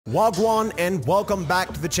Wagwan and welcome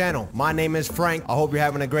back to the channel. My name is Frank. I hope you're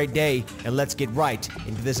having a great day and let's get right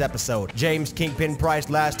into this episode. James Kingpin Price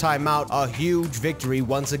last time out, a huge victory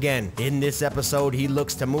once again. In this episode, he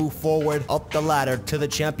looks to move forward up the ladder to the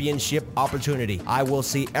championship opportunity. I will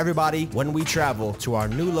see everybody when we travel to our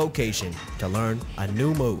new location to learn a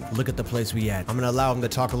new move. Look at the place we at. I'm gonna allow him to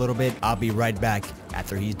talk a little bit. I'll be right back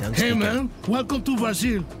after he's done speaking. Hey man, welcome to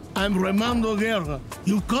Brazil. I'm Remando Guerra.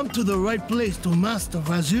 You've come to the right place to master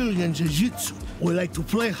Brazilian Jiu-Jitsu. We like to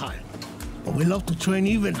play hard, but we love to train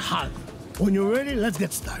even harder. When you're ready, let's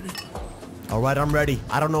get started. All right, I'm ready.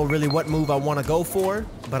 I don't know really what move I want to go for,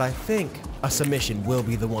 but I think a submission will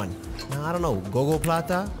be the one. Now, I don't know, Gogo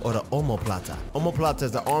Plata or the Omoplata. Omoplata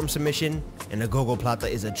is the arm submission, and the Gogo Plata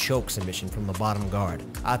is a choke submission from the bottom guard.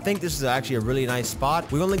 I think this is actually a really nice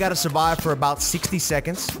spot. We only got to survive for about 60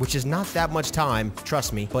 seconds, which is not that much time,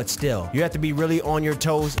 trust me, but still. You have to be really on your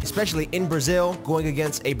toes, especially in Brazil, going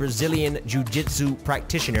against a Brazilian jiu-jitsu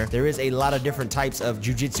practitioner. There is a lot of different types of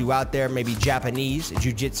jiu-jitsu out there, maybe Japanese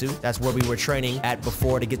jiu-jitsu. That's where we were training at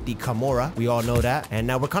before to get the Kimura. We all know that. And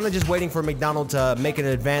now we're kind of just waiting for McDonald to make an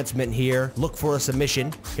advancement here, look for a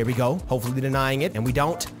submission. Here we go, hopefully denying it, and we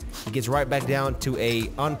don't. He gets right back down to a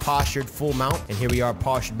unpostured full mount, and here we are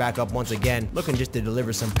postured back up once again, looking just to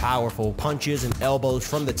deliver some powerful punches and elbows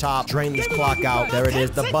from the top, drain this clock out. There it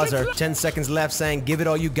is, the buzzer. 10 seconds left, saying give it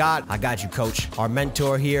all you got. I got you, coach. Our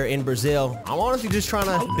mentor here in Brazil. I'm honestly just trying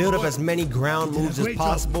to build up as many ground moves as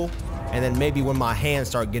possible. And then maybe when my hands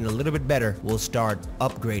start getting a little bit better, we'll start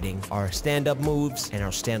upgrading our stand-up moves and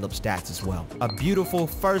our stand-up stats as well. A beautiful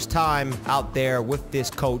first time out there with this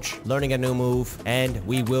coach, learning a new move, and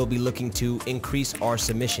we will be looking to increase our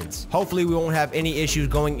submissions. Hopefully we won't have any issues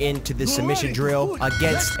going into this submission drill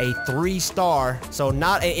against a 3-star. So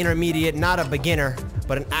not an intermediate, not a beginner,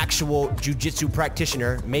 but an actual jiu-jitsu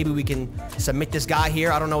practitioner. Maybe we can submit this guy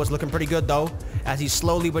here. I don't know, it's looking pretty good though. As he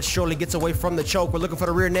slowly but surely gets away from the choke. We're looking for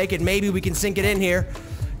the rear naked. Maybe we can sink it in here.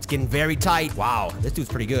 It's getting very tight. Wow, this dude's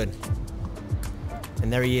pretty good.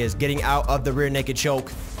 And there he is, getting out of the rear naked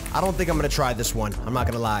choke. I don't think I'm gonna try this one. I'm not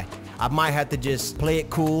gonna lie. I might have to just play it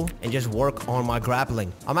cool and just work on my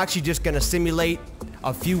grappling. I'm actually just gonna simulate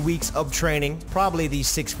a few weeks of training, probably these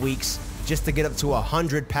 6 weeks, just to get up to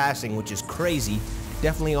 100 passing, which is crazy.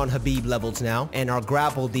 Definitely on Habib levels now, and our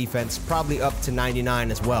grapple defense probably up to 99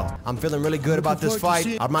 as well. I'm feeling really good about this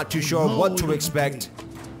fight. I'm not too sure what to expect,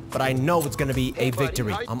 but I know it's gonna be a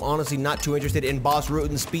victory. I'm honestly not too interested in Boss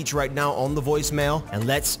Rutan's speech right now on the voicemail, and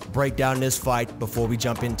let's break down this fight before we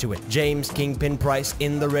jump into it. James Kingpin Price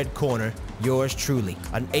in the red corner, yours truly.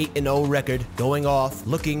 An 8-0 record going off,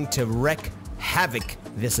 looking to wreck havoc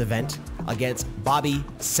this event against Bobby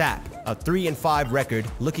Sapp. A 3-5 record,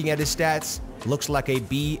 looking at his stats, looks like a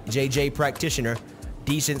BJJ practitioner.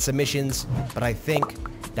 Decent submissions, but I think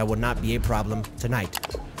that would not be a problem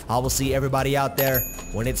tonight. I will see everybody out there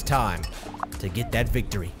when it's time to get that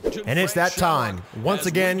victory. And it's that time. Once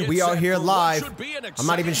again, we are here live. I'm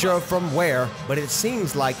not even sure from where, but it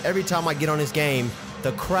seems like every time I get on this game,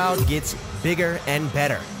 the crowd gets bigger and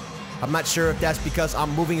better. I'm not sure if that's because I'm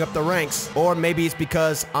moving up the ranks, or maybe it's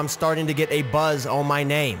because I'm starting to get a buzz on my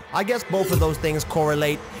name. I guess both of those things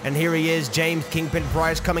correlate, and here he is, James Kingpin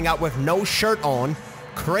Price, coming out with no shirt on,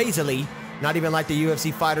 crazily. Not even like the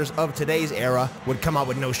UFC fighters of today's era would come out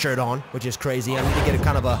with no shirt on, which is crazy. I need to get a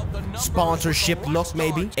kind of a sponsorship look,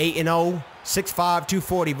 maybe. 8-0, 6'5",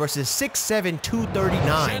 240 versus 6'7",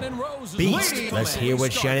 239. Beast. Let's hear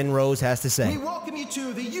what Shannon Rose has to say. We welcome you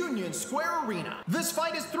to the Union Square Arena. This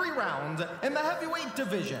fight is 3 rounds in the heavyweight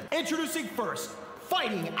division. Introducing first,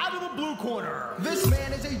 fighting out of the blue corner. This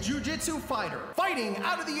man is a jiu-jitsu fighter, fighting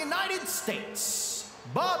out of the United States,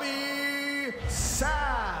 Bobby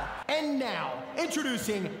Sapp. And now,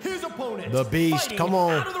 introducing his opponent, the Beast, come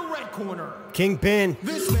on. Out of the red corner, Kingpin.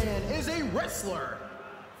 This man is a wrestler,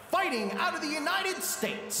 fighting out of the United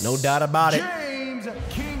States. No doubt about it. James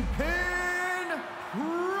Kingpin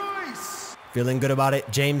Price. Feeling good about it.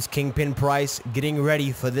 James Kingpin Price getting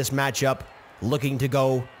ready for this matchup. Looking to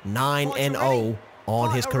go 9-0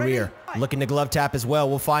 on his career. Looking to glove tap as well.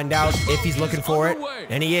 We'll find out if he's looking for it.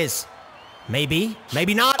 And he is. Maybe,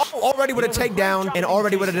 maybe not. Oh, already with a takedown and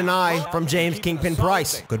already with a deny from James Kingpin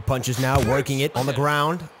Price. Good punches now, working it on the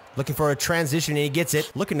ground. Looking for a transition and he gets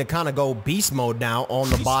it. Looking to kind of go beast mode now on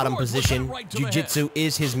the bottom position. Jiu-jitsu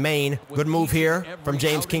is his main. Good move here from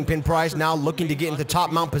James Kingpin Price. Now looking to get into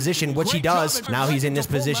top mount position, which he does. Now he's in this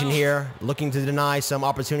position here, looking to deny some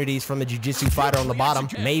opportunities from the jiu-jitsu fighter on the bottom.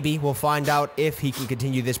 Maybe we'll find out if he can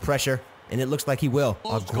continue this pressure And it looks like he will.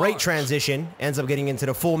 A great transition. Ends up getting into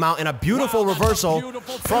the full mount. And a beautiful reversal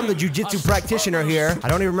from the jiu-jitsu practitioner here. I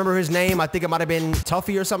don't even remember his name. I think it might have been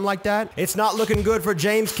Tuffy or something like that. It's not looking good for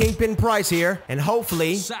James Kingpin Price here. And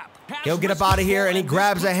hopefully he'll get up out of here and he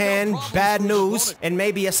grabs a hand. Bad news. And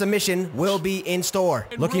maybe a submission will be in store.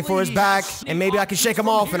 Looking for his back. And maybe I can shake him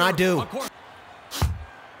off, and I do.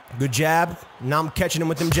 Good jab. Now I'm catching him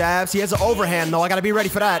with them jabs. He has an overhand, though. I got to be ready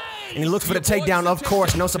for that. And he looks for the takedown, of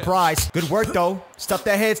course. No surprise. Good work, though. Stuff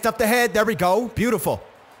the head, stuff the head. There we go. Beautiful.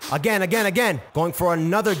 Again. Going for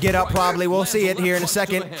another get up, probably. We'll see it here in a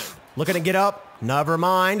second. Looking to get up. Never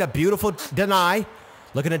mind. A beautiful deny.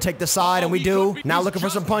 Looking to take the side, and we do. Now looking for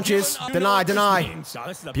some punches. Deny.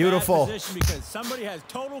 Beautiful.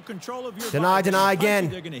 Deny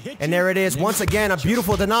again. And there it is. Once again, a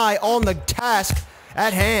beautiful deny on the task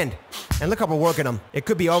at hand. And look how we're working him. It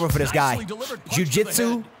could be over for this guy.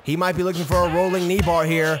 Jiu-jitsu, he might be looking for a rolling knee bar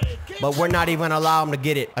here, but we're not even going to allow him to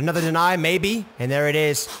get it. Another deny, maybe. And there it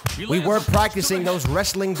is. We were practicing those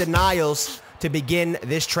wrestling denials to begin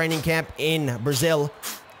this training camp in Brazil.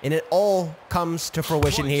 And it all comes to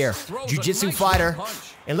fruition here. Jiu-jitsu fighter.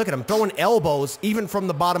 And look at him throwing elbows even from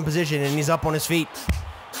the bottom position, and he's up on his feet.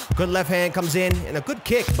 Good left hand comes in and a good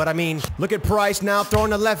kick. But I mean, look at Price now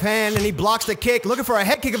throwing the left hand, and he blocks the kick. Looking for a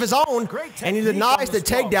head kick of his own. And he denies the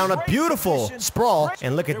takedown. A beautiful sprawl.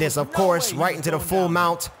 And look at this, of course, right into the full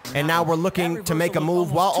mount. And now we're looking to make a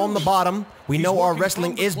move while on the bottom. We know our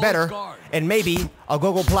wrestling is better. And maybe a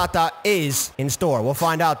Gogo Plata is in store. We'll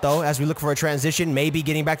find out, though, as we look for a transition. Maybe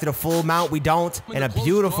getting back to the full mount. We don't. And a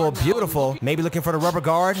beautiful, maybe looking for the rubber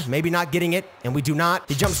guard. Maybe not getting it. And we do not.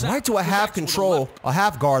 He jumps right to a half control, a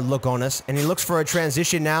half guard look on us. And he looks for a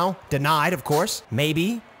transition now. Denied, of course.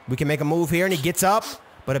 Maybe we can make a move here. And he gets up.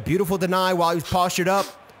 But a beautiful deny while he's postured up.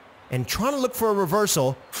 And trying to look for a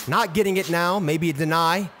reversal. Not getting it now. Maybe a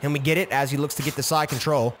deny. And we get it as he looks to get the side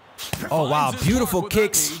control. Oh, wow. Beautiful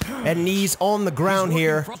kicks and knees on the ground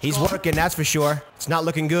here. He's working, that's for sure. It's not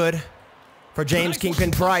looking good for James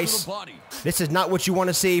Kingpin Price. This is not what you want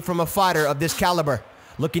to see from a fighter of this caliber.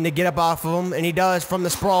 Looking to get up off of him, and he does from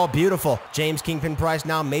the sprawl. Beautiful. James Kingpin Price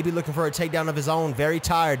now maybe looking for a takedown of his own. Very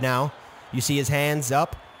tired now. You see his hands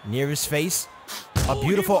up near his face. A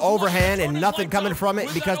beautiful overhand and nothing coming from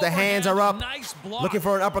it because the hands are up. Looking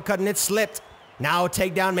for an uppercut, and it slipped. Now a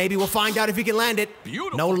takedown, maybe we'll find out if he can land it.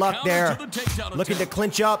 No luck there. Looking to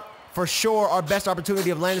clinch up. For sure, our best opportunity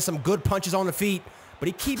of landing some good punches on the feet. But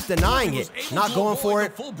he keeps denying it. Not going for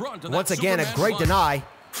it. Once again, a great deny.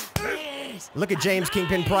 Look at James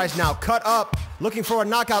Kingpin Price now. Cut up. Looking for a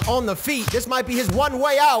knockout on the feet. This might be his one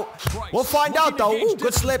way out. We'll find out, though. Ooh,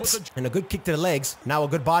 good slips. And a good kick to the legs. Now a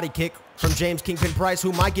good body kick from James Kingpin Price,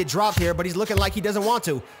 who might get dropped here, but he's looking like he doesn't want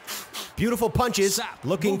to. Beautiful punches.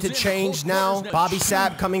 Looking to change now. Bobby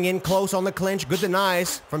Sapp coming in close on the clinch. Good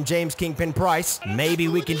denies from James Kingpin Price. Maybe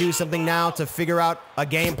we can do something now to figure out a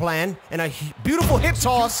game plan. And a beautiful hip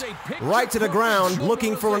toss right to the ground.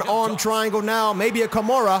 Looking for an arm triangle now. Maybe a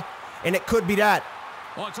Kimura. And it could be that.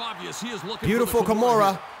 Beautiful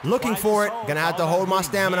Kimura. Looking for it. Gonna have to hold my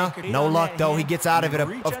stamina. No luck, though. He gets out of it.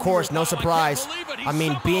 Of course, no surprise. I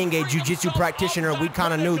mean, being a jiu-jitsu practitioner, we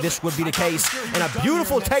kind of knew this would be the case. And a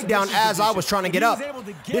beautiful takedown as I was trying to get up.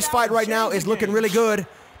 This fight right now is looking really good.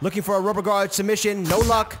 Looking for a rubber guard submission. No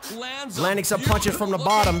luck. Landing some punches from the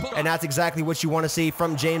bottom. And that's exactly what you want to see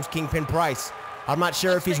from James Kingpin Price. I'm not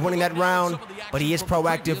sure if he's winning that round, but he is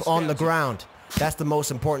proactive on the ground. That's the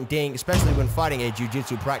most important thing, especially when fighting a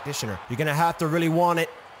jiu-jitsu practitioner. You're going to have to really want it.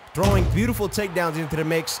 Throwing beautiful takedowns into the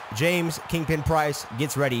mix. James Kingpin Price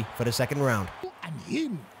gets ready for the second round.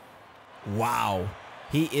 Wow.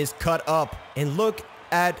 He is cut up. And look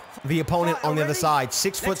at the opponent on the other side.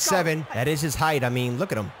 6'7". That is his height. I mean,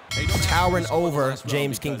 look at him. Towering over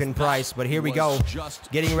James Kingpin Price. But here we go.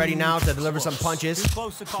 Getting ready now to deliver some punches.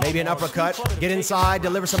 Maybe an uppercut. Get inside,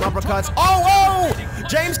 deliver some uppercuts. Oh!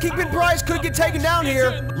 James Kingpin Price could get taken down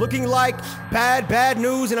here. Looking like bad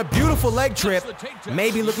news and a beautiful leg trip.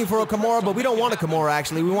 Maybe looking for a Kimura, but we don't want a Kimura,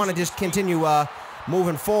 actually. We want to just continue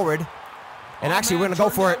moving forward. And actually, we're going to go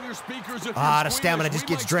for it. The stamina just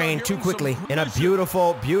gets drained too quickly. And a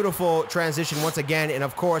beautiful transition once again. And,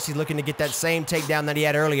 of course, he's looking to get that same takedown that he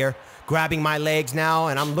had earlier. Grabbing my legs now,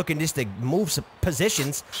 and I'm looking just to move some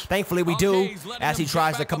positions. Thankfully, we do, as he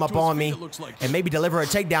tries to come up on me and maybe deliver a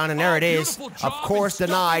takedown, and there it is. Of course,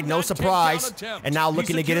 denied. No surprise. And now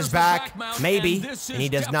looking to get his back. Maybe. And he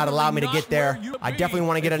does not allow me to get there. I definitely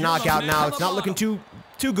want to get a knockout now. It's not looking too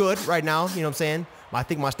good right now. You know what I'm saying? I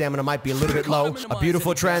think my stamina might be a little bit low. A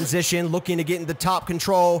beautiful transition, looking to get into top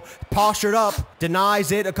control. Postured up,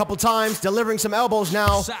 denies it a couple times, delivering some elbows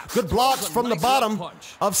now. Good blocks from the bottom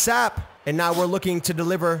of Sapp. And now we're looking to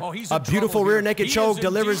deliver a beautiful rear naked choke,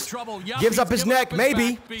 delivers, gives up his neck,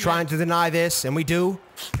 maybe, trying to deny this, and we do.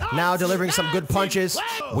 Now delivering some good punches.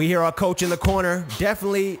 We hear our coach in the corner,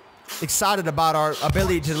 definitely excited about our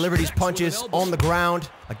ability to deliver these punches on the ground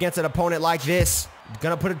against an opponent like this.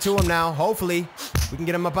 Gonna put it to him now. Hopefully, we can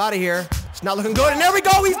get him up out of here. It's not looking good, and there we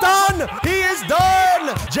go, he's done! He is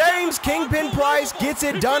done! James Kingpin Price gets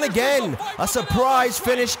it done again. A surprise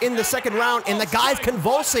finish in the second round, and the guy's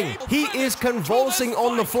convulsing. He is convulsing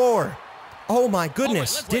on the floor. Oh my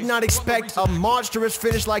goodness, did not expect a monstrous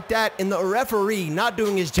finish like that, and the referee not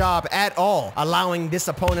doing his job at all, allowing this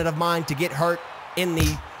opponent of mine to get hurt in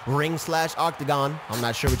the ring/octagon. I'm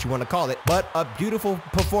not sure what you want to call it, but a beautiful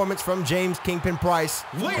performance from James Kingpin Price,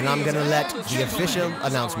 and I'm gonna let the official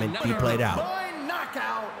announcement be played out. By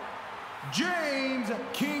knockout, James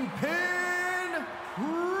Kingpin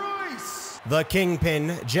Price. The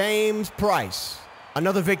Kingpin, James Price.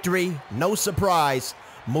 Another victory, no surprise,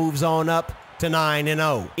 moves on up to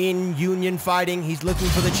 9-0. In union fighting, he's looking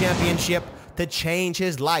for the championship to change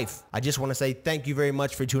his life. I just want to say thank you very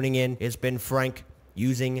much for tuning in. It's been Frank,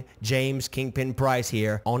 using James Kingpin Price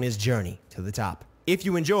here on his journey to the top. If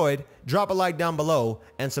you enjoyed, drop a like down below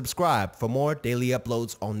and subscribe for more daily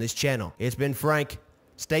uploads on this channel. It's been Frank.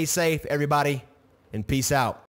 Stay safe, everybody, and peace out.